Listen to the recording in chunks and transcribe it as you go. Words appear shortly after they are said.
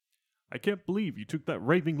I can't believe you took that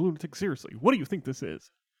raving lunatic seriously. What do you think this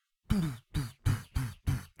is?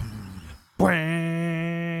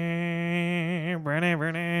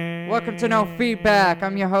 Welcome to No Feedback.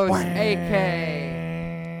 I'm your host, AK.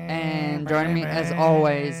 And joining me, as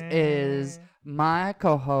always, is my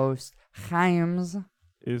co-host, Chaims.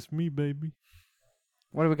 It's me, baby.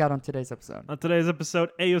 What do we got on today's episode? On today's episode,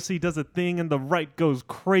 AOC does a thing and the right goes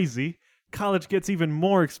crazy. College gets even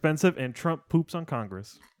more expensive and Trump poops on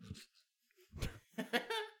Congress.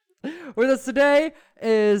 With us today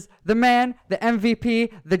is the man, the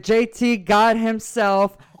MVP, the JT God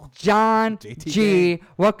himself, John G.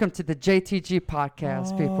 Welcome to the JTG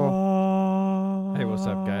podcast, people. Hey, what's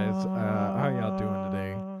up, guys? How y'all doing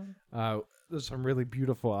today? There's some really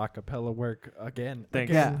beautiful acapella work again.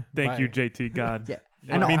 Thank By- you, JT God. Yeah. It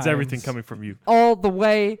And means all- everything coming from you. All the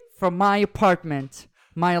way from my apartment,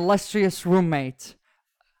 my illustrious roommate,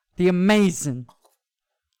 the amazing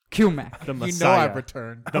Q-Mac. The You Messiah. know I've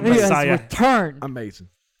returned. The He has Messiah. returned. Amazing.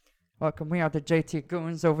 Welcome. We are the JT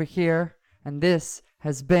Goons over here, and this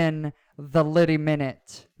has been the Liddy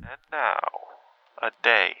Minute. And now, a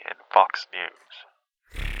day in Fox News.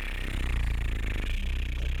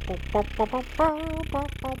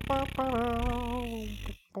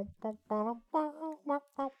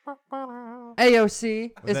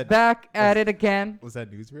 AOC Was is that- back at it again. Was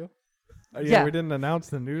that newsreel? Yeah, Yeah. we didn't announce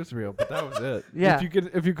the newsreel, but that was it. Yeah.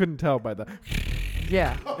 If you couldn't tell by the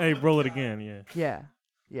Yeah, Hey, roll it again, yeah.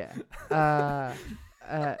 yeah.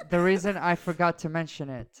 The reason I forgot to mention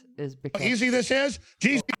it is because Easy this is?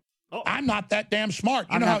 Geez, Oh. I'm not that damn smart.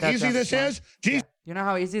 You I'm know not how that easy damn this smart. is? Geez. you know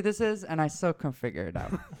how easy this is, and I still couldn't figure it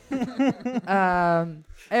out.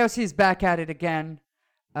 AOC's back at it again.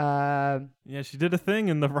 Yeah, she did a thing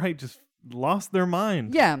and the right just lost their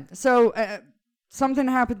mind. Yeah, so something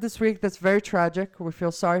happened this week that's very tragic. We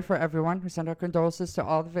feel sorry for everyone. We send our condolences to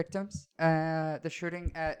all the victims, the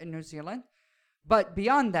shooting in New Zealand. But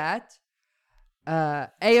beyond that,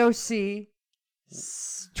 AOC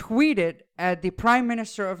tweeted at the Prime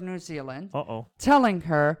Minister of New Zealand, Uh-oh. telling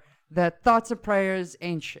her that thoughts and prayers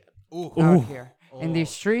ain't shit Ooh. out here in these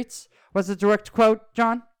streets. What's the direct quote,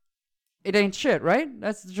 John? It ain't shit, right?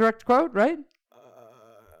 That's the direct quote, right?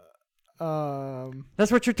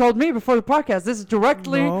 That's what you told me before the podcast. This is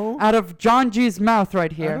directly No. out of John G's mouth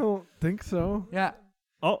right I here. don't think so. Yeah.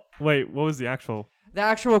 Oh, wait, what was the actual? The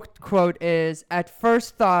actual quote is, at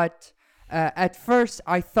first I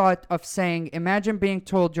thought of saying, imagine being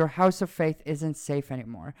told your house of faith isn't safe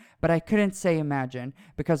anymore. But I couldn't say imagine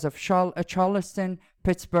because of Charleston,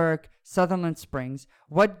 Pittsburgh, Sutherland Springs.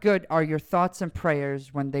 What good are your thoughts and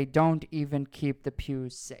prayers when they don't even keep the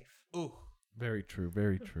pews safe? Ooh. Very true.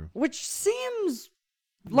 Very true. Which seems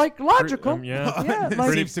like logical. Yeah. Yeah, It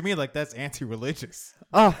like- seems to me like that's anti-religious,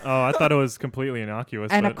 Oh, Oh, I thought it was completely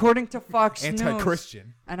innocuous. and but according to Fox News,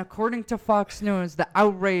 anti-Christian. the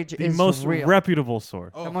outrage the is most real. reputable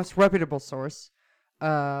source. The most reputable source.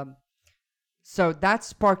 So that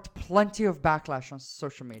sparked plenty of backlash on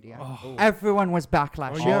social media. Everyone was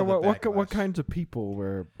backlashing. Oh, Yeah. All the What backlash. kinds of people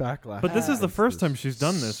were backlash? But this is the against first time this? she's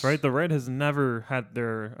done this, right? The right has never had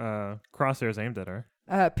their crosshairs aimed at her.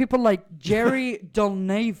 People like Jerry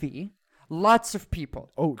Delnavy, lots of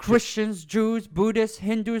people, Oh, Christians, Jews, Buddhists,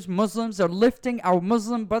 Hindus, Muslims are lifting our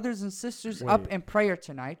Muslim brothers and sisters up Wait. in prayer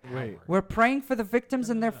tonight. Wait. We're praying for the victims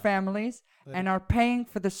and their families and are praying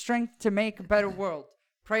for the strength to make a better world.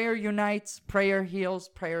 Prayer unites, prayer heals,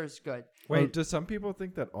 prayer is good. Wait. Do some people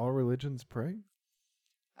think that all religions pray?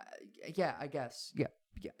 Yeah, I guess. Yeah.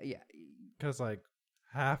 Because like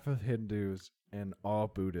half of Hindus and all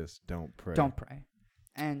Buddhists don't pray. Don't pray.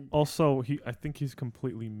 And Also, I think he's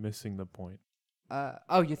completely missing the point.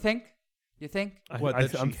 you think? You think? What,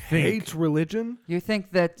 that I'm she Hates religion? You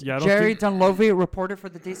think that Yeah, I don't Jerry think- Dunleavy, reporter for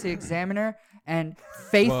the DC Examiner, and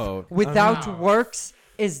faith Whoa. without works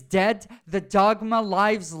is dead? The dogma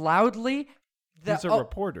lives loudly. He's a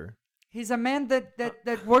reporter. He's a man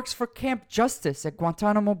that works for Camp Justice at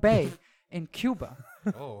Guantanamo Bay in Cuba.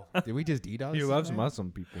 Oh, did we just eat all He this? loves man?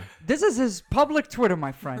 Muslim people. This is his public Twitter,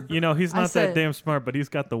 my friend. You know, he's I not said- that damn smart, but he's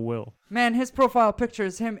got the will. Man, his profile picture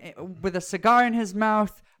is him with a cigar in his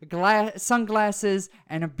mouth, sunglasses,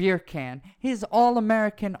 and a beer can. He's all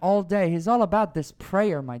American all day. He's all about this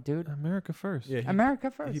prayer, my dude. America first. Yeah, America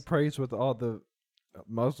first. He prays with all the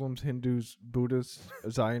Muslims, Hindus, Buddhists,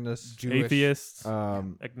 Zionists, Jewish. Atheists,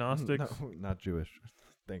 um, agnostics. no, not Jewish.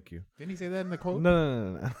 Thank you. Didn't he say that in the quote?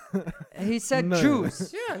 No. He said No.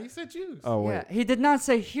 Jews. Yeah, he said Jews. Oh wait. Yeah, he did not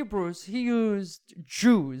say Hebrews. He used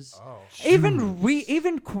Jews. Oh.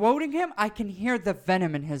 Even quoting him, I can hear the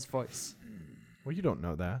venom in his voice. Well, you don't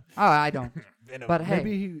know that. Oh, I don't. But hey,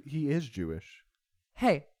 Maybe he is Jewish.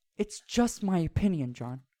 hey, It's just my opinion,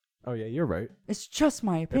 John. Oh yeah, you're right. It's just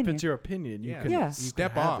my If opinion. it's your opinion, you Yeah. can Yeah. you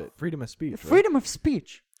Step can have off. it. Freedom of speech. right? Freedom of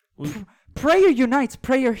speech. Prayer unites.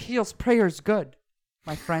 Prayer heals. Prayer is good,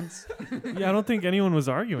 my friends. Yeah, I don't think anyone was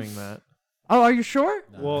arguing that. Oh, are you sure?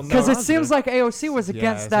 Well, Because no, it seems like AOC was Yeah,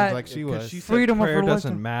 against it seems that. like she because was. she said Freedom of prayer doesn't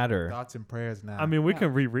religion. matter. Thoughts and prayers now. I mean, we Yeah.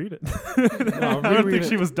 can reread it. No, I don't reread think it.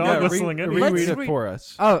 she was dog Yeah, whistling it. Let's reread it read- for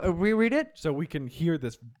us, Oh, reread it. so we can hear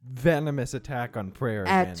this venomous attack on prayer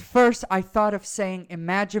At again. first, I thought of saying,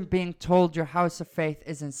 imagine being told your house of faith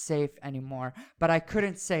isn't safe anymore. But I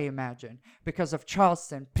couldn't say imagine because of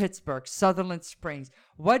Charleston, Pittsburgh, Sutherland Springs.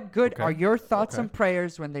 What good Okay. are your thoughts Okay. and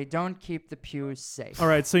prayers when they don't keep the pews safe? All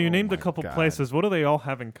right, so you Oh named a my couple God. places. What do they all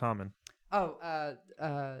have in common? Oh,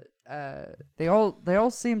 they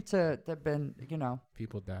all seem to have been,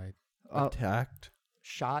 People died, Attacked.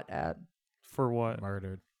 shot at. For what?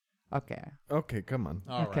 murdered. Okay. Okay, come on.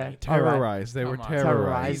 All Okay. right. Terrorized. They were Come on.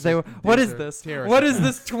 terrorized. They were, what is are this? terrorists. What is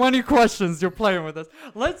this 20 questions you're playing with us?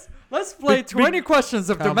 Let's play 20 questions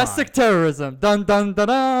of Come domestic on. terrorism. Dun dun dun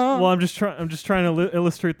dun. Well, I'm just trying to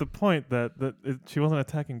illustrate the point that she wasn't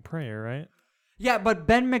attacking prayer, right? Yeah, but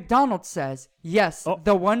Ben McDonald says, yes, Oh.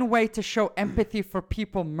 the one way to show empathy for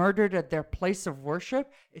people murdered at their place of worship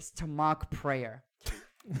is to mock prayer.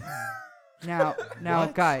 now,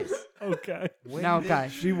 guys. Okay. Now,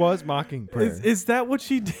 guys. She was mocking prayer. Is that what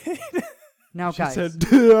she did? Now, She guys. said,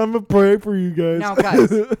 "I'm gonna pray for you guys." Now, guys.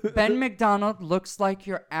 Ben McDonald looks like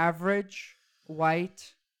your average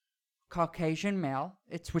white Caucasian male,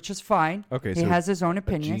 which is fine. Okay, he so has his own A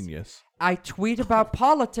opinions. genius. I tweet about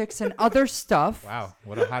politics and other stuff. Wow,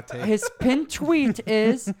 what a hot take. His pinned tweet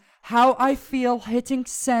is how I feel hitting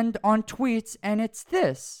send on tweets, and it's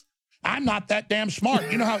this. I'm not that damn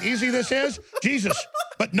smart. You know how easy this is? Jesus.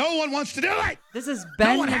 But no one wants to do it. This is No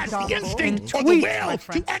Ben one has the McDonald in instinct or the tweets, my will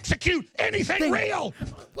friend. to execute anything Think. real.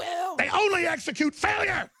 They only execute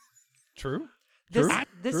failure. True. This, True.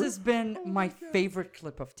 this has been my favorite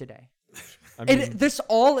clip of today. I mean, This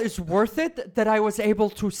all is worth it that I was able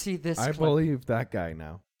to see this I clip. believe that guy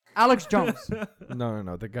now. Alex Jones.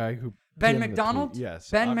 No, the guy who Ben pinned the McDonald? tweet. Yes,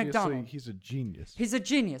 Ben obviously, McDonald. He's a genius. He's a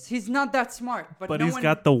genius. He's not that smart, but no He's one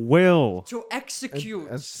got the will. to execute.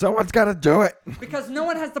 And someone's got to do it. Because no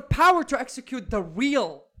one has the power to execute the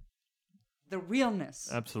realness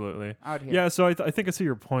Absolutely. out here. Yeah, so I think I see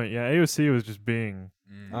your point. Yeah, AOC was just being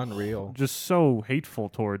Unreal. just so hateful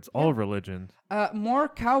towards all religions. More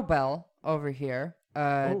cowbell over here.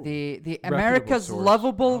 The America's source.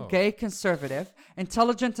 lovable gay conservative,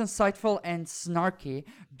 intelligent, insightful, and snarky.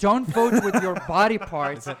 Don't vote with your body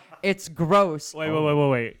parts. It's gross.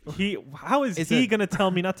 Wait. How is Is he it- gonna tell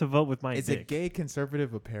me not to vote with my Is dick? it gay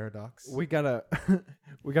conservative a paradox? We got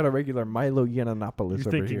a regular Milo Yiannopoulos You're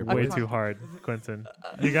over here. thinking way Boy. too hard, Quentin.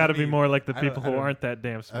 You got to be more like the people who aren't that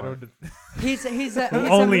damn I smart. don't. He's Who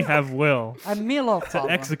only have will a Milo to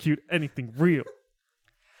follower. execute anything real.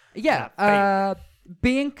 Yeah.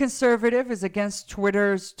 Being conservative is against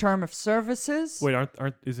Twitter's term of services. Wait,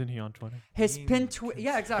 isn't he on Twitter? His pin tweet.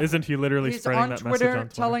 Yeah, exactly. Isn't he literally He's spreading on that Twitter, message on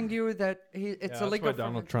Twitter? telling you that it's That's illegal why for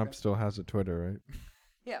Donald him to Trump do still has a Twitter, right? it.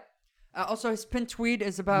 Yeah. Also, his pin tweet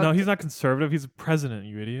is about. No, he's not conservative. He's a president,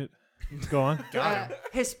 you idiot. Go on.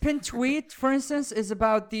 His pin tweet, for instance, is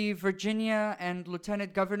about the Virginia and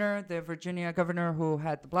Lieutenant Governor, the Virginia governor who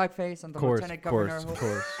had the blackface, and the Lieutenant Governor of who.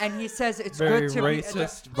 course. And he says it's Very good to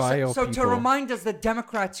racist, be. vile So to people. remind us that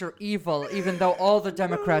Democrats are evil, even though all the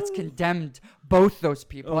Democrats condemned both those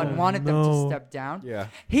people and wanted them to no. step down. Yeah.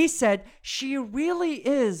 He said she really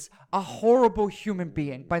is a horrible human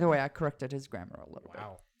being. By the way, I corrected his grammar a little bit.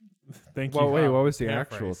 Wow. Thank you. Well, wait, what was the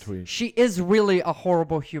Paraphrase. actual tweet? She is really a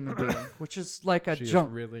horrible human being, which is like a She is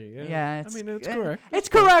jump. really, Yeah, I mean, it's eh, correct. It's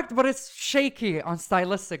correct, but it's shaky on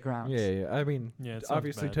stylistic grounds. Yeah. I mean, Yeah, it sounds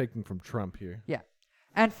obviously bad. taken from Trump here. Yeah.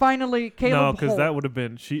 And finally, Caleb No, because Holt. that would have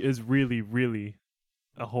been. She is really, really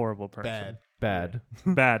a horrible person. Bad.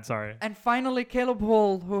 Bad. Sorry. And finally, Caleb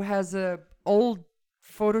Hall, who has a old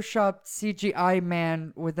photoshopped CGI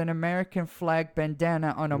man with an American flag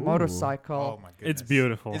bandana on a Ooh. motorcycle. Oh my goodness. It's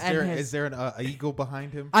beautiful. Is And there his- is there an eagle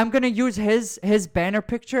behind him? I'm gonna use his banner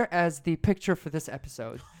picture as the picture for this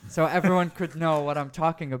episode, so everyone could know what I'm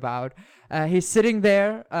talking about. He's sitting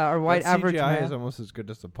there, a white That average CGI man. is almost as good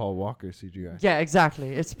as the Paul Walker CGI. Yeah, exactly.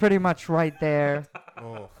 It's pretty much right there.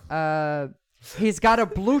 Oh. He's got a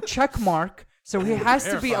blue check mark, so he has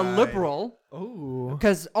to be a Verified. liberal. Oh.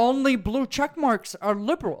 Because only blue check marks are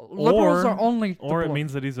liberal. Liberals are only. the Or it blue.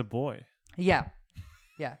 means that he's a boy. Yeah,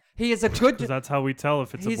 yeah. He is a good. Because that's how we tell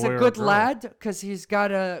if it's He's a boy a or good girl. lad because he's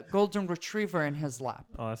got a golden retriever in his lap.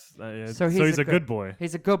 Oh, that's, yeah. So So he's he's a a good boy.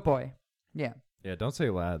 He's a good boy. Yeah. Yeah, don't say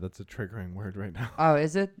lad. That's a triggering word right now. Oh,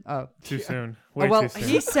 is it? Oh. Too soon. Way Well, too soon.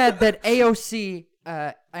 he said that AOC,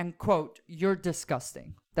 and quote, "You're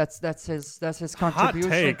disgusting." That's his contribution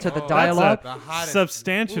take. to the Oh, dialogue. the hottest.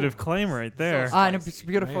 Substantive claim right there. And it's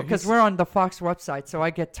beautiful Man, because he's- we're on the Fox website, so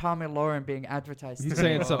I get Tommy Lauren being advertised. He's to me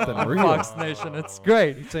saying something on real. Fox Nation. It's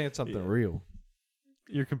great. He's saying something real.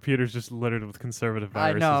 Your computer's just littered with conservative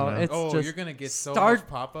I viruses know, now. it's- Oh, just you're gonna get so start- much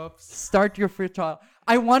pop-ups. Start your free trial.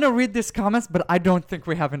 I want to read these comments, but I don't think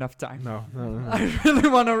we have enough time. No. I really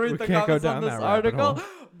want to read We the can't go comments on down this that rabbit article,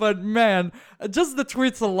 hole. but man, just the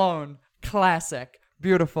tweets alone, classic,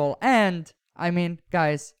 beautiful, and I mean,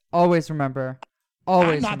 guys, always remember,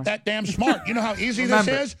 always I'm not remember. that damn smart. You know how easy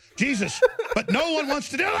Remember. this is? Jesus. But no one wants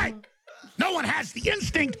to do it. No one has the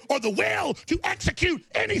instinct or the will to execute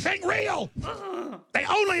anything real. They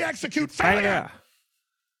only execute failure.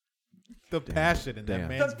 The passion in that Damn.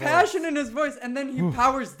 man's The passion in his voice, and then he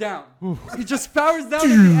powers down. He just powers down at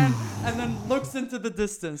the end, and then looks into the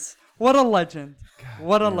distance. What a legend!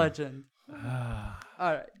 What a legend! All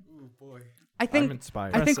right. I I'm think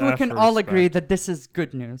inspired. I think Press we F can for all respect. agree that this is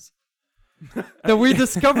good news. That we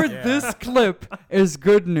discovered this clip is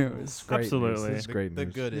good news. Great Absolutely. News. It's great the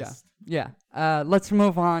news. goodest. Yeah. Let's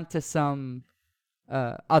move on to some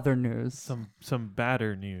other news. Some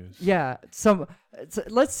badder news. Yeah.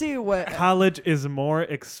 Let's see what. College is more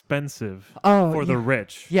expensive Oh, for the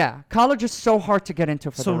rich. Yeah, college is so hard to get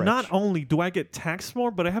into for the So rich. not only do I get taxed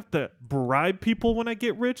more, but I have to bribe people when I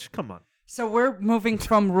get rich? Come on. So we're moving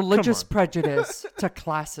from religious on. prejudice to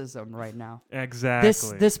classism right now.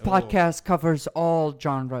 Exactly. This podcast covers all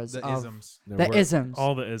genres The of isms. the isms.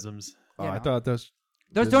 all the isms. Oh, you I know. thought those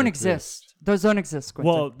Those didn't don't exist. Those don't exist.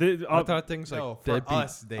 Quentin. Well, I thought things like No, for deadbeat.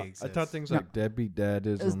 us, they I exist. thought things No. like deadbeat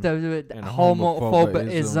dadism It's the and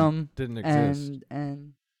homophobism didn't exist,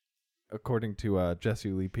 and according to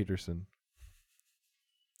Jesse Lee Peterson,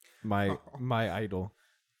 my idol,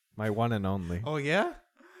 my one and only. Oh yeah.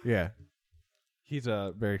 Yeah, he's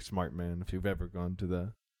a very smart man. If you've ever gone to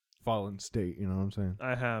the fallen state, you know what I'm saying.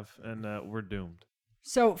 I have, and we're doomed.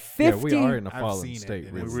 so 50. Yeah, we are in a I've fallen seen state. it.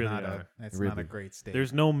 And really. it's We really not are. It's not a Really. great state.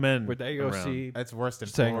 There's no men With around. AOC That's worse than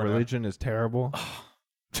saying Florida. religion is terrible,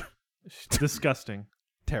 Disgusting.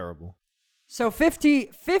 terrible. So 50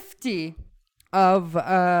 of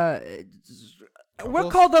we'll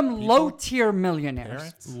Couples, call them people, low-tier millionaires.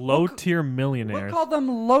 Parents. Low tier We'll millionaires. call them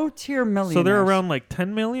low-tier millionaires. So they're around like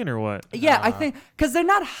 10 million or what? Yeah, I Nah. think because they're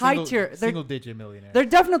not high-tier. They're Single-digit millionaire. they're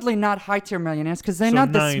definitely not high-tier millionaires because they're So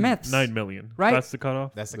not the 9 Smiths. 9 million. right? That's the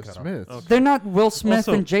cutoff. That's the The cutoff. Smiths. Okay. They're not Will Smith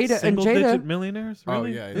Also, and Jada. single-digit millionaires? Oh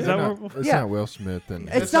Really? yeah, Is it's that not, what? it's Yeah. not Will Smith and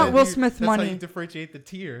It's That's not how Will you- Smith that's how money. you differentiate the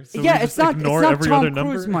tiers. So Yeah, we it's just not. It's ignore not every Tom other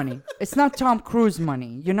Cruise number? money. It's not Tom Cruise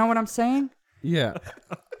money. You know what I'm saying? yeah.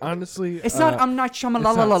 Honestly, It's not. I'm not it's not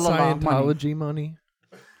Shyamalan money. Scientology money.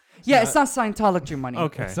 Yeah, it's not Scientology money.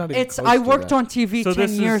 Okay. It's not even It's close I to worked that. on TV So 10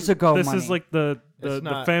 this years is, ago. This money. is like the It's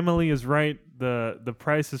not- family is right, the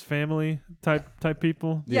price is family type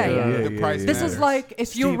people. Yeah, yeah. The price This is matters. like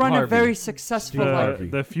if you Steve run a Harvey. very successful Steve like Harvey.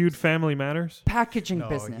 The feud family matters. packaging No,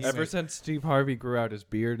 business. he- Ever since Steve Harvey grew out his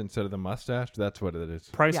beard instead of the mustache, that's what it is.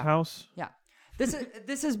 Price Yeah. House. Yeah.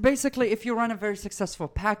 This is basically if you run a very successful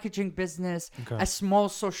packaging business, a small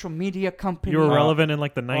social media company. You were relevant in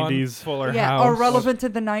like the 90s. On Fuller yeah, House. or relevant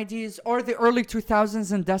in the 90s or the early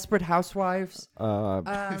 2000s in Desperate Housewives.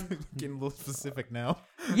 Getting a little specific now.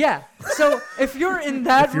 Yeah. So if you're in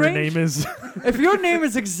that If your range, name is if your name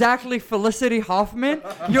is exactly Felicity Hoffman,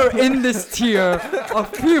 you're in this tier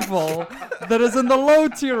of people that is in the low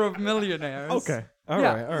tier of millionaires. okay. All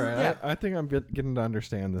Yeah. right. Yeah. I think I'm getting to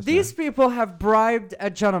understand this. These people have bribed a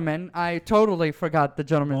gentleman. I totally forgot the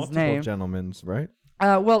gentleman's multiple name. gentlemen's, right?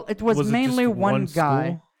 Well, it was it mainly just one guy.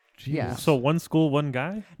 school? Yeah. So one school, one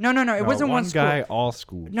guy. No, it wasn't one school. guy, all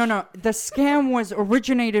schools. No. The scam was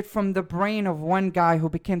originated from the brain of one guy who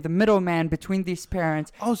became the middleman between these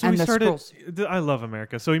parents Oh, so and he the started. schools. I love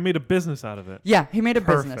America. So he made a business out of it. Yeah, he made a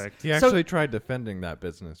business. Perfect. He So- actually tried defending that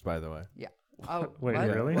business, by the way. Yeah. Oh, Wait, what?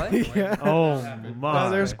 really? What? yeah. Oh my.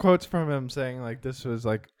 There's quotes from him saying like this was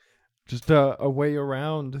like just a way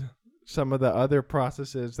around some of the other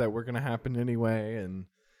processes that were going to happen anyway, and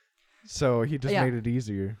so he just Yeah. made it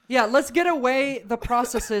easier. Yeah, let's get away the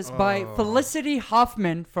processes by Felicity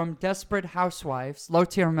Hoffman from Desperate Housewives, low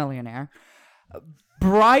tier millionaire,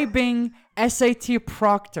 bribing SAT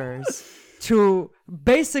proctors to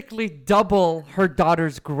basically double her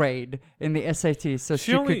daughter's grade in the SAT so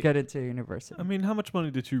She she only- could get into university. I mean, how much money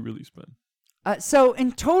did you really spend? So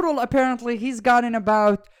in total, apparently, he's gotten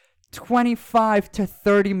about $25 to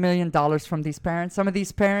 $30 million from these parents. Some of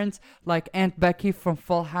these parents, like Aunt Becky from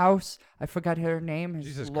Full House, I forgot her name. Is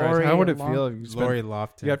Jesus Lori Christ! How would it Long- feel if you spend, Lori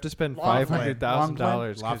Lofton. you have to spend Laughlin. $500,000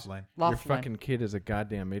 because Laughlin. your Laughlin. fucking kid is a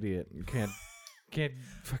goddamn idiot and can't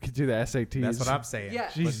fucking do the SATs. That's what I'm saying. Yeah.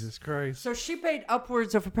 Jesus Christ! So she paid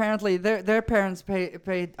upwards of apparently their parents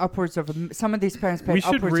paid upwards of some of these parents paid We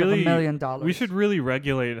should upwards really of $1 million. We should really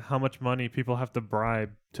regulate how much money people have to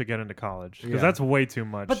bribe to get into college because Yeah. that's way too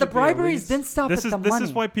much. But the briberies didn't stop this at is the this money.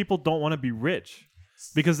 is why people don't want to be rich,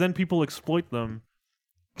 because then people exploit them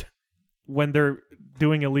when they're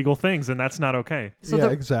doing illegal things, and that's not okay. So yeah,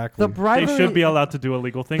 the, exactly. the bribery They should be allowed to do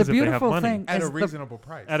illegal things the if they have beautiful money thing At is a reasonable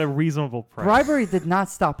price. at a reasonable price. bribery did not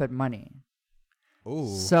stop at money.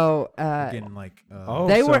 Ooh. So Getting like.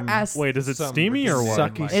 they were some- asked. Wait, is it some steamy or what?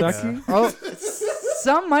 sucky It's, sucky?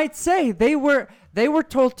 some might say they were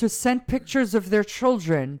told to send pictures of their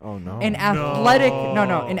children Oh no! in athletic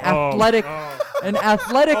in athletic in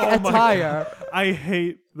athletic Oh my attire. I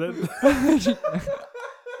hate that.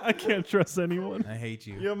 I can't trust anyone. I hate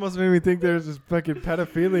you. You almost made me think there's this fucking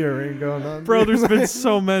pedophilia ring going on. Bro, there's been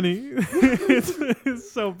so many.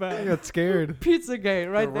 it's so I bad. got scared.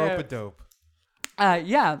 Pizzagate right The there. rope-a-dope.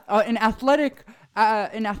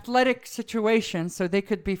 In athletic situations, so they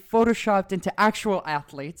could be photoshopped into actual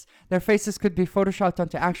athletes. Their faces could be photoshopped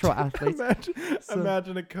onto actual athletes.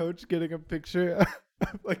 Imagine a coach getting a picture of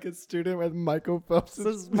like a student with Michael Phelps'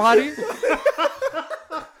 This body.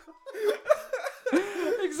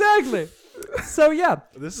 Exactly. So yeah.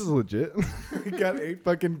 This is legit. He got 8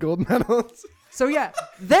 fucking gold medals. So yeah.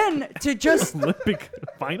 Then to just Olympic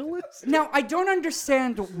finalists? now, I don't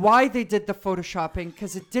understand why they did the photoshopping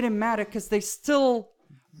because it didn't matter because they still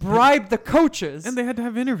bribed the coaches. And they had to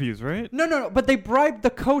have interviews, right? No, but they bribed the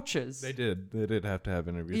coaches. They did have to have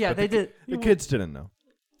interviews. Yeah, but they the did. The kids didn't know.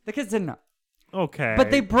 The kids didn't know. Okay.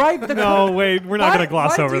 But they bribed the No, wait, we're not Why- going to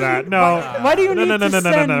gloss why over do that. you- No. why do you no, need no, no, to no,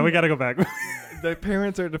 no, send- no. We got to go back. The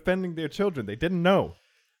parents are defending their children. They didn't know.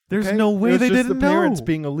 There's okay? no way it was they just didn't the parents know.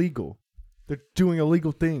 being illegal. They're doing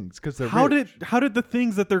illegal things because they're How rich. did the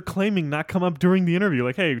things that they're claiming not come up during the interview?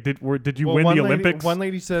 Like, hey, did you Well, win one the lady- Olympics? One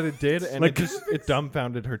lady said it did, and Like- it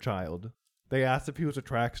dumbfounded her child. They asked if he was a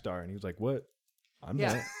track star, and he was like, "What? I'm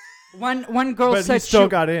Yeah. not." One girl But said he still she,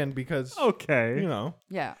 got in because Okay. you know.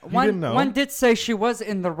 yeah. didn't know. One did say she was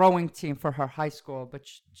in the rowing team for her high school, but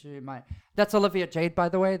she might. That's Olivia Jade, by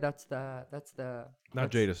the way. That's Not that's-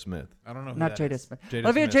 Jada Smith. I don't know who Not that Jada is. Smith. Jada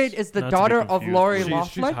Olivia Smith. Jade is the Not to be daughter of confused. Lori She's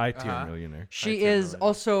Loughlin. high tier millionaire. She is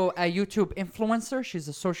also a YouTube influencer. She's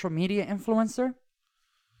a social media influencer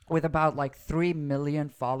with about like 3 million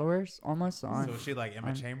followers almost on. So is she like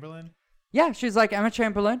Emma Chamberlain? Yeah, she's like Emma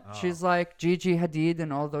Chamberlain. Oh. She's like Gigi Hadid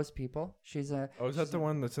and all those people. She's a Oh, is that the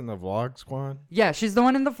one that's in the vlog squad? yeah, she's the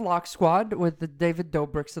one in the vlog squad with the David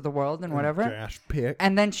Dobrik's of the world and whatever. Josh Pick.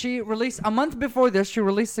 And then she released a month before this. She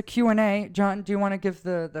released a Q&A. John, do you want to give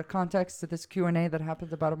the context to this Q&A that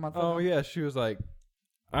happened about a month ago? Oh yeah, she was like,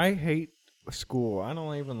 "I hate school. I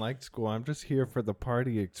don't even like school. I'm just here for the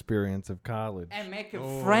party experience of college." And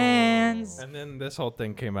making friends. And then this whole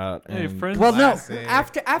thing came out. Hey, and friends. Well, no. Classic.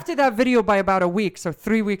 After that video, by about a week, so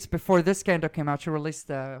 3 weeks before this scandal came out, she released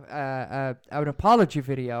an apology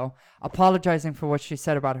video, apologizing for what she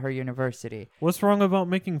said about her university. What's wrong about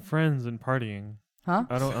making friends and partying? Huh?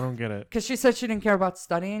 I don't get it. Because she said she didn't care about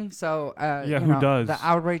studying, so Yeah, you who know, does? The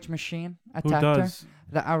outrage machine Who attacked does? her.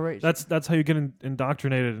 The outrage. That's how you get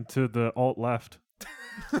indoctrinated into the alt left.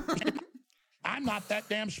 I'm not that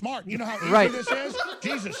damn smart. You know how easy Right. this is?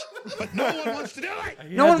 Jesus. But no one wants to do it.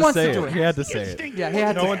 he no had one to wants say to do it. He had to say it. Instinct Yeah, he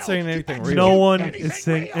had No to- one's saying anything real. No one Anything is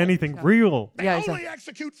saying real. anything real. They Yeah, only exactly.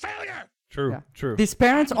 execute failure. True. Yeah. True. These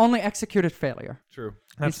parents only executed failure. True.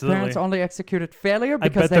 These Absolutely. parents only executed failure I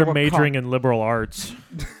because bet they they're were majoring caught. in liberal arts.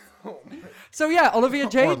 So yeah, Olivia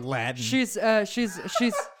Jade. Latin.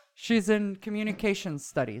 She's in communication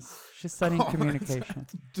studies. She's studying communication.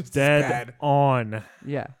 Just Dead bad. on.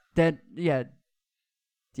 Yeah. That yeah.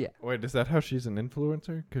 Wait, is that how she's an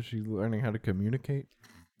influencer? Because she's learning how to communicate?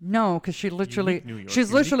 No, because she literally New York, she's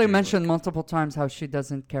unique literally New York. mentioned multiple times how she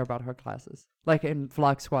doesn't care about her classes, like in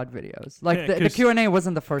Vlog Squad videos. Like Yeah, the 'cause- Q&A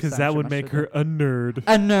wasn't the first time. Because that she would make mentioned her a nerd. it.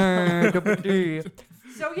 a nerd.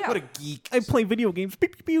 So yeah. What a geek. I play video games. Pew,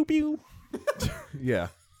 pew, pew, pew. Yeah.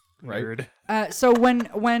 Right. Nerd. So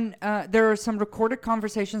when there are some recorded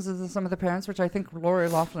conversations with some of the parents, which I think Lori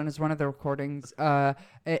Loughlin is one of the recordings.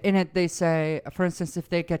 In it, they say, for instance, if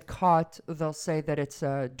they get caught, they'll say that it's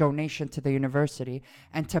a donation to the university,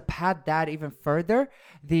 and to pad that even further,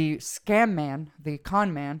 the scam man, the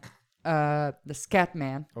con man, the scat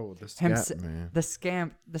man, Oh, the Hims- scat man.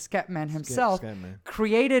 the scat man himself, Scat man.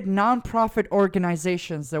 created non-profit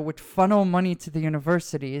organizations that would funnel money to the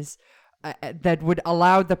universities that would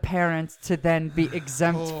allow the parents to then be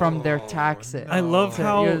exempt from their taxes. I love To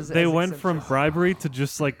how use they as went from exemptions. bribery to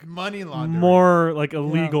just like Money laundering. more like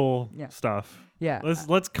illegal Yeah. stuff. Yeah.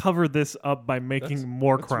 Let's cover this up by making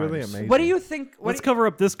more That's crimes. really amazing. What do you think? What Let's do you- cover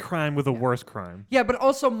up this crime with a worse crime. Yeah, but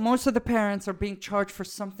also most of the parents are being charged for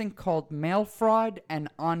something called mail fraud and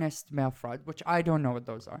honest mail fraud, which I don't know what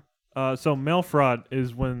those are. So mail fraud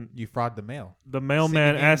is when You fraud the mail. the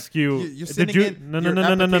mailman Sending in- asks you, You're "Did sending you?" in No, no, your no, no,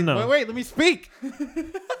 no, no, application- no. Wait, let me speak.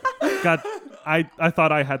 God, I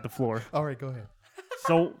thought I had the floor. All right, go ahead.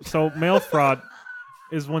 So mail fraud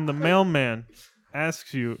is when the mailman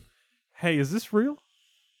asks you, "Hey, is this real?"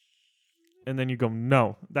 And then you go,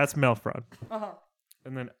 "No, that's mail fraud." Uh-huh.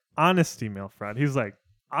 And then honesty mail fraud. He's like,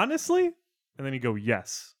 "Honestly?" And then you go,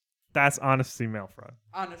 "Yes, that's honesty mail fraud."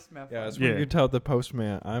 Honest mail fraud. Yeah, it's Yeah. when you tell the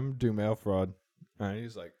postman, I'm due mail fraud. And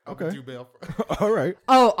he's like, okay. Do bail. All right.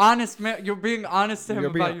 Oh, honest mail. You're being honest to him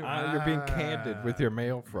You're about being, you. you're being candid with your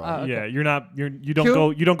mail fraud. Okay. Yeah, you don't Q?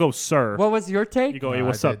 go you don't go, "Sir." What was your take? You go, "Hey, No,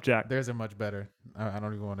 what's I up, did. Jack?" Theirs are much better. I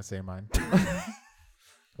don't even want to say mine.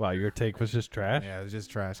 Wow, your take was just trash? Yeah, it's just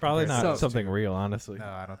trash. Probably compared not to- something real, honestly. No,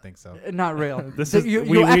 I don't think so. Not real. This So is- you,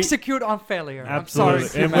 we- you we- execute on failure. Absolutely. I'm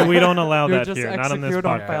sorry. And Q-Man. we don't allow You that just here. Not on this execute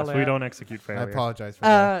on podcast. failure. We don't execute I failure. apologize for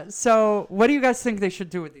that. So, what do you guys think they should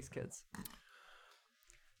do with these kids?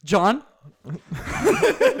 John?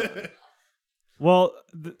 Well,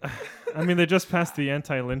 I mean, they just passed the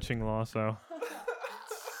anti-lynching law, so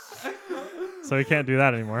we can't do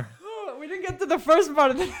that anymore. Oh, we didn't get to the first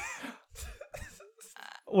part of it.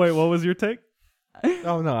 Wait, what was your take?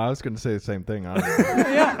 Oh, no, I was going to say the same thing. Honestly.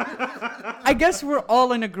 Yeah. I guess we're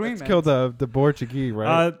all in agreement. Let's kill the Portuguese,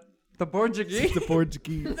 right? the Portuguese. the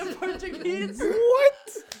Portuguese. The Portuguese.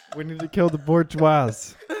 We need to kill the bourgeois.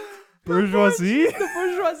 Bourgeoisie? The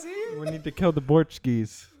bourgeoisie. We need to kill the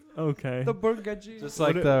Portuguese. Okay. The bourgeoisie. Just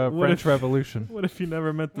like if- the what French if- Revolution. What if you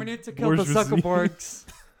never met the We need to kill the bourgeoisie? Zuckerbergs.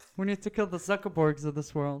 We need to kill the Zuckerbergs of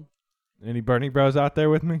this world. Any Bernie bros out there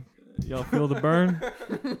with me? Y'all feel the burn?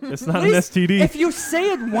 It's not Please, an STD. If you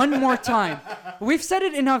say it one more time, we've said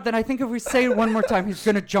it enough that I think if we say it one more time, he's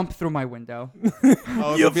gonna jump through my window.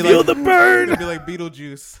 Oh, You it'll be feel like, the burn! It'll be like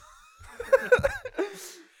Beetlejuice.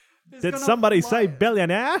 He's Did gonna somebody fly- say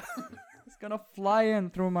billionaire? He's gonna fly in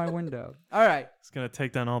through my window. All right. It's gonna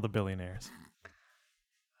take down all the billionaires.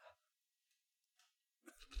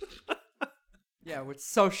 Yeah, with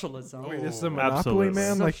socialism. Wait, is the Oh, Monopoly absolutely.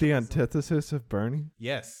 Man like the Socialism. antithesis of Bernie?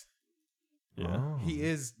 Yes, Yeah. Oh. he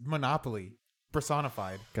is Monopoly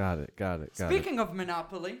personified. Got it. Speaking of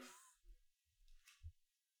Monopoly,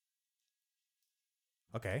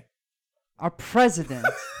 Okay. our president,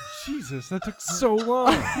 Jesus, that took so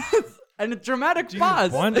long. and a dramatic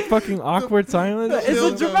pause. One fucking awkward silence. It's a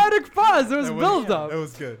Build-up. dramatic pause. There was That build That up.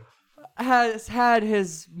 was good. Has had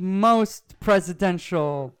his most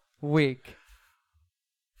presidential week.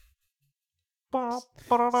 Some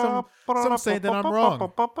say that I'm wrong.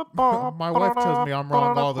 My wife tells me I'm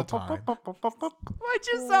wrong all the time. Why'd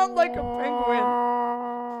you sound like a penguin?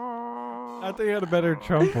 I think he had a better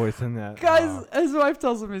Trump voice than that. Guys, his wife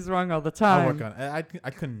tells him he's wrong all the I'll time. work on it. I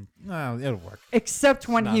couldn't. No, it'll work. Except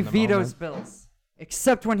when not he in the vetoes bills.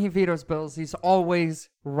 Except when he vetoes bills, he's always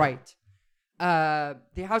right. The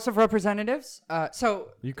House of Representatives. So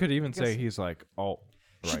You could even guess- say he's like alt.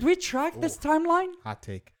 should Right. we track this timeline? Hot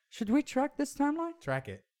take. Should we track this timeline? Track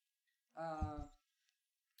it.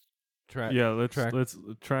 Yeah, let's track.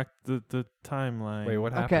 track the timeline. Wait,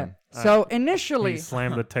 what Okay. happened? So He initially,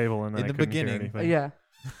 slammed the table and then In I the couldn't hear beginning. anything. yeah.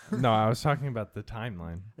 No, I was talking about the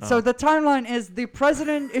timeline. So the timeline is the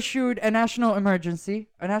president issued a national emergency.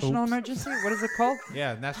 A national Oops. emergency? What is it called?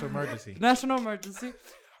 Yeah, national emergency. National emergency.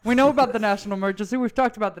 We know about the national emergency. We've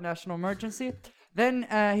talked about the national emergency. Then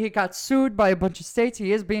he got sued by a bunch of states.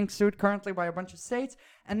 He is being sued currently by a bunch of states.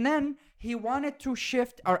 And then he wanted to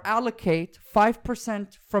shift or allocate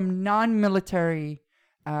 5% from non-military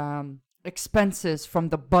expenses from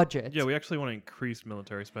the budget. Yeah, we actually want to increase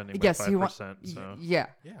military spending by Yes, he 5%. So Yeah.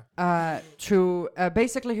 Yeah. To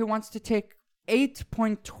basically, he wants to take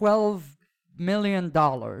 $8.12 million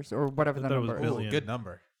or whatever the thought it was number is. billion. Good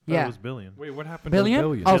number. Yeah. It was billion. Wait, what happened Billion? to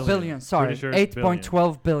billion? Oh, Billion. billion. Sorry. Pretty sure it's billion.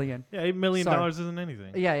 8.12 billion. Yeah, $8 million Sorry. isn't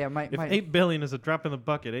anything. Yeah. If My 8 billion is a drop in the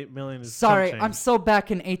bucket, 8 million is Sorry, chump I'm change. so back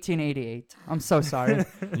in 1888. I'm so sorry.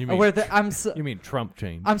 You I'm mean Trump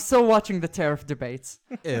change? I'm still watching the tariff debates.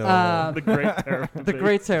 Ew. the great terror. The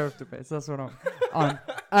great tariff debates. That's what I'm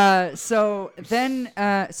on. So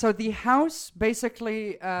the House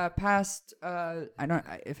basically passed. I don't know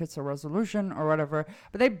if it's a resolution or whatever,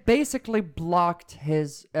 but they basically blocked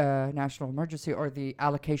his national emergency or the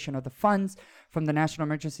allocation of the funds from the national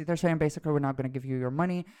emergency. They're saying basically we're not going to give you your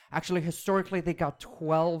money. Actually, historically, they got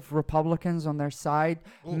 12 Republicans on their side.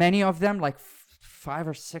 Many of them, like 5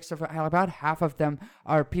 or 6 of them, about half of them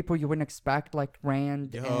are people you wouldn't expect, like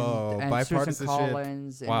Rand and Susan bipartisanship.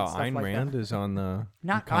 Collins. And Wow, stuff Ayn like Rand that. is on the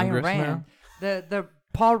Not Ayn Congress Rand. now? The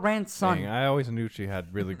Paul Rand's son. Dang, I always knew she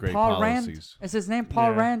had really great Paul policies. Rand is his name.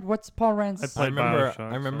 Paul Yeah. Rand. What's Paul Rand's? I I played remember.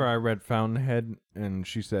 Bioshock, I remember. so- I read Fountainhead, and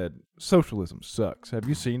she said socialism sucks. Have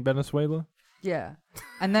you seen Venezuela? Yeah,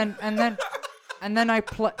 and then I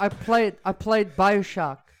played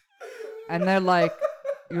Bioshock, and they're like,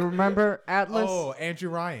 you remember Atlas? Oh, Andrew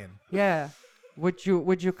Ryan. Yeah. Would you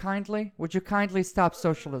kindly stop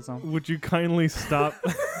socialism? Would you kindly stop?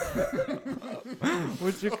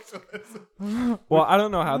 Would you? Well, I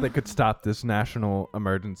don't know how they could stop this national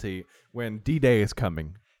emergency when D-Day is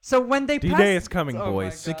coming. So when they D-Day passed, is coming, Oh my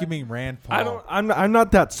boys. God. Think you mean Rand Paul? I don't. I'm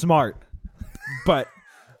not that smart, but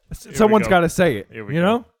we someone's go. got to say it. Here we You go.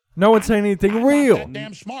 know, no one's saying anything I'm real. Not that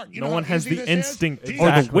damn smart. You No know one how has easy the this is? instinct Easy. or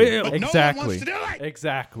the Exactly. will. But Exactly. No one wants to do it.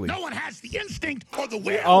 Exactly. No one has the instinct or the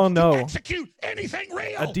will all know. to execute anything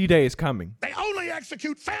real. A D-Day is coming. They only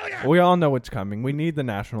execute failure. We all know it's coming. We need the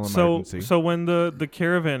national emergency. So when the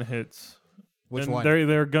caravan hits, Which and one?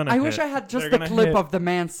 they're gonna. I hit. wish I had just They're the gonna clip hit. of the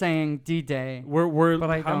man saying D-Day. We're But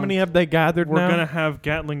I how don't. many have they gathered we're now? gonna have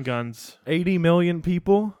Gatling guns, 80 million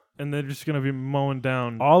people. and they're just gonna be mowing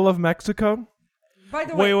down. All of Mexico. By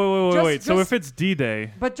the way, Wait. So just- if it's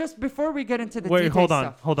D-Day, But just before we get into the wait, D-Day hold on,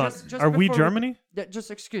 stuff, hold on. just Are we before Germany? Just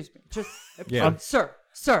excuse me. Just Yeah. Sir.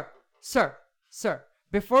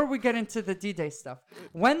 Before we get into the D-Day stuff,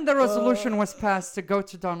 when the resolution was passed to go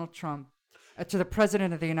to Donald Trump, to the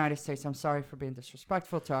President of the United States, I'm sorry for being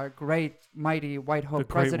disrespectful to our great, mighty White Hope The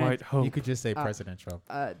Great President. White Hope. You could just say President Trump.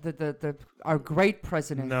 Our great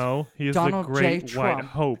President. No, he is Donald the Great J. White Trump.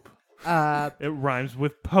 Hope. Uh, It rhymes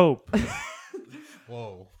with Pope.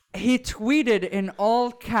 Whoa. he tweeted in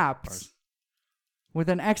all caps with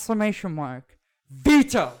an exclamation mark,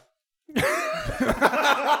 veto.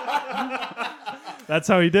 That's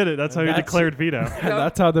how he did it. That's how he That's- declared veto.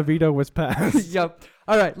 That's how the veto was passed. Yep.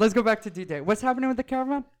 All right, let's go back to D-Day. What's happening with the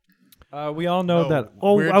caravan? We all know No. that.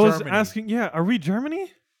 Oh, We're I was Germany. asking. Yeah, are we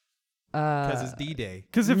Germany? Because it's D-Day.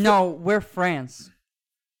 Because if No, we're France.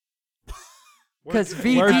 Because we're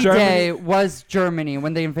VD-Day was Germany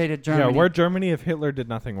when they invaded Yeah, Germany. we're Germany if Hitler did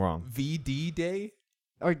nothing wrong. VD Day?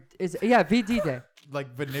 VD-Day.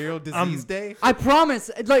 Like Venereal Disease Day? I promise,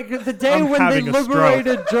 like the day I'm when they having a stroke.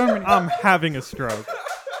 liberated Germany. I'm having a stroke.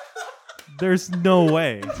 There's no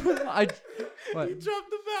way. I what? Drop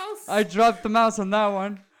the mouse. I dropped the mouse on that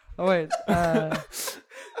one. Oh wait.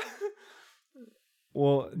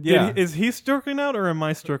 Well, Is he stroking out or am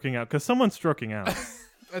I stroking out? Because someone's stroking out.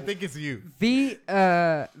 I think it's you. VD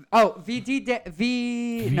Day. No. VD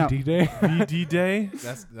Day. VD Day?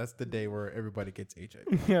 That's the day where everybody gets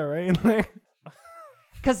HIV. Yeah, right. Like,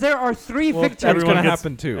 Because there are three Well, victories. that's everyone gonna gets-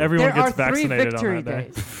 happen too. Everyone There gets are three vaccinated victory on that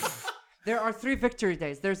day. days. There are 3 victory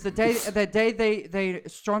days. There's the day they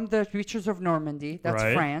stormed the beaches of Normandy. That's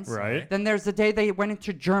Right, France. right. Then there's the day they went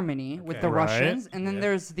into Germany with the Right. Russians, and then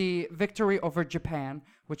there's the victory over Japan,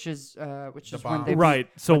 which is when bomb. they Right.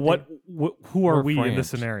 So But who are We're we in this France.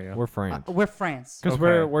 scenario? We're France. we're France. Because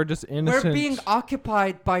Okay. we're just innocent. We're being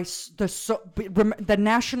occupied by the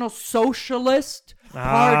National Socialist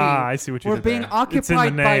Party. I see what you We're did being there. It's in the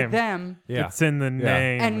occupied by name. them, Yeah. It's in the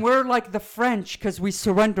name. and we're like the French because we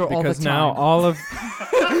surrender all the Because time. now all of.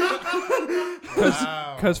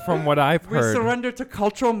 Because from what I've we heard. surrender to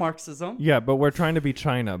cultural Marxism. Yeah, but we're trying to be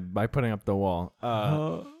China by putting up the wall.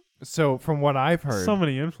 So from what I've heard, So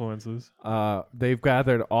many influences. they've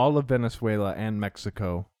gathered all of Venezuela and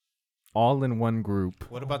Mexico, all in one group.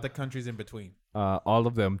 What about the countries in between? All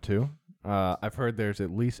of them too. I've heard there's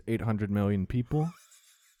at least 800 million people,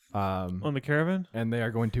 On the caravan? and they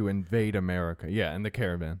are going to invade America. Yeah, in the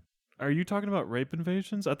caravan. Are you talking about rape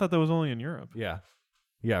invasions? I thought that was only in Europe.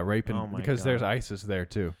 Yeah, raping Oh my because there's God. ISIS there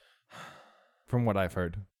too. From what I've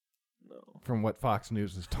heard. From what Fox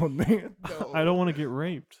News has told me. I don't want to get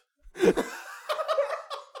raped.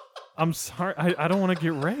 I'm sorry. I don't want to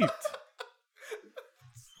get raped.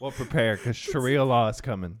 We'll prepare because Sharia law is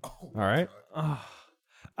coming. All right. I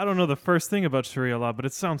don't know the first thing about Sharia law, but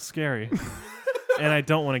it sounds scary. And I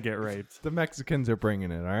don't want to get raped. The Mexicans are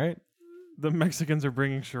bringing it. All right. The Mexicans are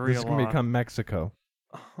bringing Sharia This is law. gonna become Mexico.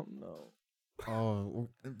 Oh, no. Oh,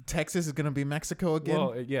 Texas is gonna be Mexico again.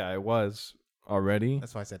 Well, yeah, it was already.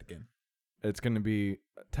 That's why I said again. It's gonna be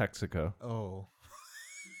Texaco. Oh,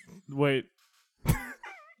 Wait.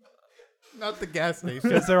 not the gas station.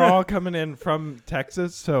 Because they're all coming in from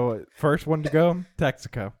Texas, so first one to go,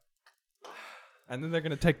 Texaco. And then they're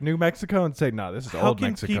gonna take New Mexico and say, "No, this is old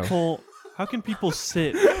Mexico." How can people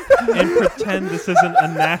sit and pretend this isn't a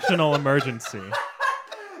national emergency?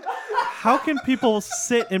 How can people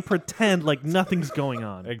sit and pretend like nothing's going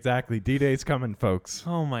on? Exactly. D-Day's coming, folks.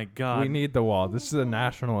 Oh my God. We need the wall. This is a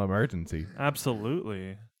national emergency.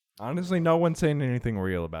 Absolutely. Honestly, no one's saying anything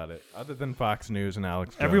real about it, other than Fox News and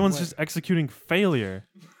Alex Jones. Everyone's just executing failure.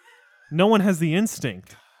 No one has the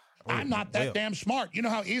instinct. I'm not that damn smart. You know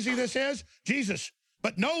how easy this is? Jesus.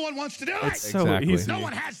 But no one wants to do it. It's so Exactly. easy. No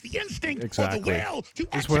one has the instinct or Exactly. the will to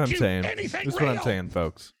This is what I'm execute saying. anything This is real. what I'm saying,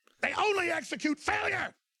 folks. They only execute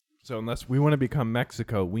failure. So unless we want to become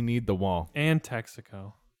Mexico, we need the wall And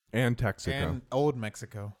Texaco. and Texaco. And old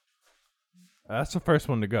Mexico. That's the first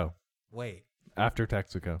one to go Wait. after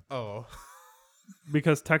Texaco. Oh.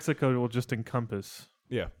 Because Texaco will just encompass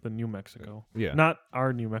Yeah. the New Mexico. Yeah. Not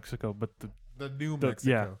our New Mexico, but The new the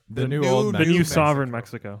Mexico. yeah, The new old the Mexico. new sovereign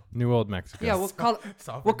Mexico. New old Mexico. Yeah, we'll call it.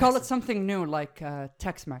 Sovereign We'll call it Mexico. something new, like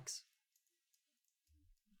Tex-Mex.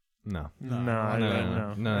 No. No, No, I no, don't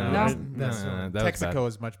no, know. no, No. That's that was Texaco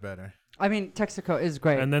is much better. I mean, Texaco is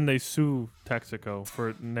great. And then they sue Texaco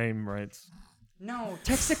for name rights. No,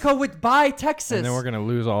 Texaco would buy Texas. And then we're gonna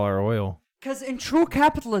lose all our oil. Because in true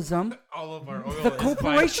capitalism, All of our oil the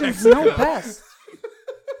corporations know best.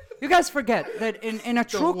 You guys forget that in a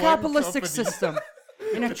true one capitalistic company system,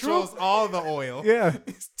 in a true, controls all the oil. Yeah.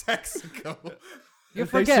 It's Texaco. you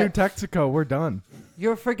If they sue forget, Texaco, we're done.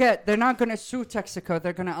 you forget, they're not going to sue Texaco.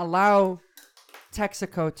 They're going to allow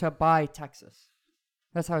Texaco to buy Texas.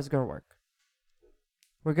 That's how it's going to work.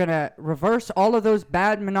 We're going to reverse all of those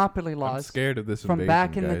bad monopoly I'm laws scared of this from invasion,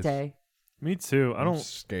 back in the guys. day. Me too. I'm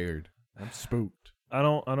scared. I'm spooked. I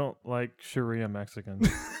don't like Sharia Mexicans.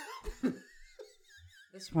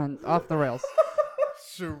 This one off the rails.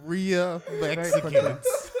 Sharia quickly. Mexicans.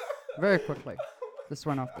 Very quickly. This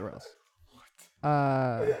one off the rails.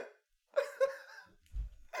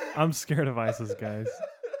 I'm scared of ISIS, guys.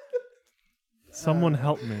 Someone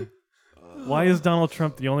help me. Why is Donald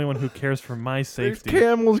Trump the only one who cares for my There's safety?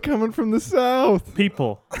 camels coming from the south.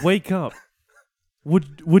 People, wake up.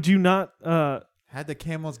 Would you not Had the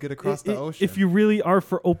camels get across the ocean. if you really are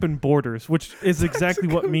for open borders, which is exactly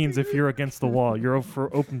what means if you're against the wall, you're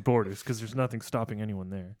for open borders because there's nothing stopping anyone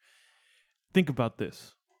there. Think about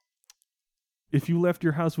this. If you left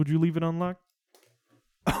your house, would you leave it unlocked?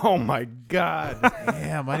 Oh my God.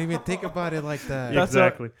 Damn, I didn't even think about it like that. That's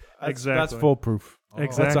exactly. That's exactly. foolproof.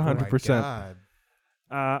 Exactly. That's 100%. God.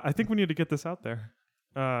 I think we need to get this out there.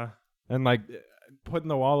 And like putting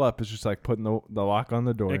the wall up is just like putting the lock on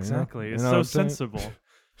the door. Exactly. You know? It's You know so what I'm saying? sensible.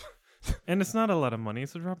 And it's not a lot of money.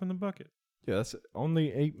 It's a drop in the bucket. Yeah, that's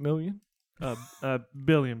only 8 million.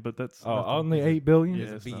 Billion, but that's Oh, nothing. only 8 billion. Yeah,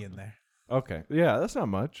 There's it's a B not- in there. Okay, yeah, that's not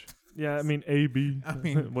much. Yeah, I mean A B. I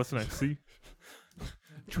mean- what's next? C.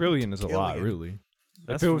 Trillion is a lot, Killion. really.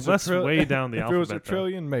 That's, If it was a that's trill- way down the if alphabet. it was a though.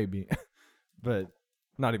 trillion, maybe, but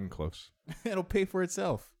not even close. It'll pay for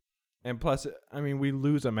itself. And plus, I mean, we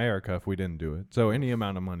lose America if we didn't do it. So any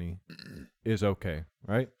amount of money is okay,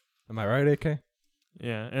 right? Am I right, AK?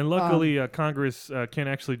 Yeah, and luckily Congress can't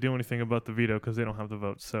actually do anything about the veto because they don't have the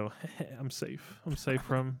votes. So I'm safe. I'm safe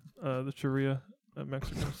from the Sharia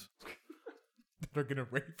Mexicans. They're gonna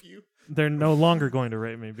rape you. They're no longer going to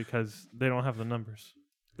rape me because they don't have the numbers.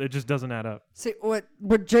 It just doesn't add up. See, what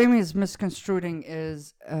Jamie is misconstruing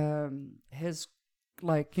is his,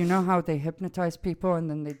 like, you know how they hypnotize people and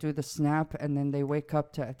then they do the snap and then they wake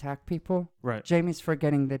up to attack people? Right. Jamie's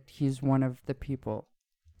forgetting that he's one of the people.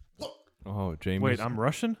 Oh, Jamie's. Wait, I'm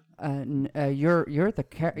Russian?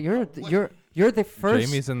 You're the first.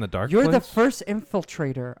 Jamie's in the dark You're the place? first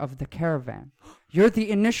infiltrator of the caravan. You're the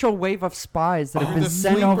initial wave of spies that have been the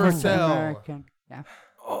sent sleeper over to cell. American. Yeah.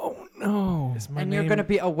 Oh no! Is my And name, you're gonna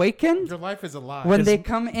be awakened Your life is a lie. when Is- they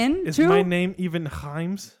come in Is too. my name even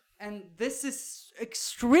Himes? And this is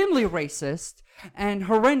extremely racist and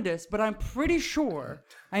horrendous, but I'm pretty sure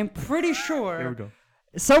Here we go.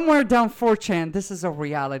 somewhere down 4chan, this is a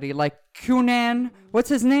reality. Like QAnon, what's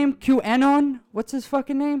his name? QAnon? What's his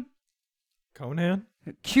fucking name? Conan?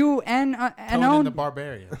 QN Conan the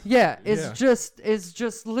Barbarian. Yeah, is Yeah.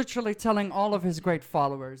 just literally telling all of his great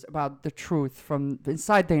followers about the truth from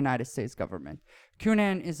inside the United States government.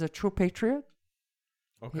 QAnon is a true patriot.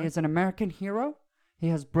 He is an American hero. He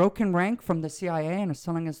has broken rank from the CIA and is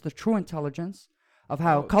telling us the true intelligence of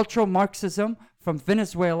how cultural Marxism from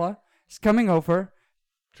Venezuela is coming over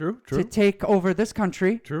True. to take over this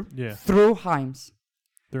country True. Yeah, through Himes.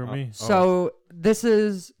 through me. So this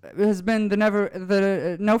has been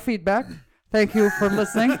the no feedback. Thank you for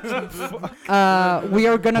listening. We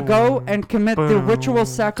are gonna go and commit the ritual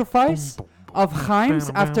sacrifice of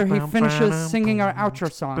Himes after he finishes singing our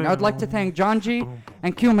outro song. I would like to thank John G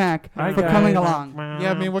and QMac for coming along.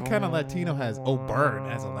 Yeah, I mean, what kind of Latino has O'Byrne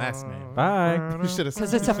as a last name? Bye. You should have.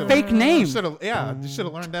 'Cause it's a fake name. You should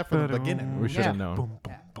have learned that from the beginning. We should Yeah. have known.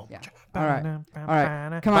 Yeah. All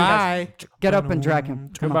right. Come on, guys. Bye. Get up and drag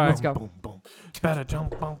him. Come on, Goodbye. let's go.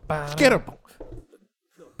 Get him.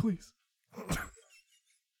 Please.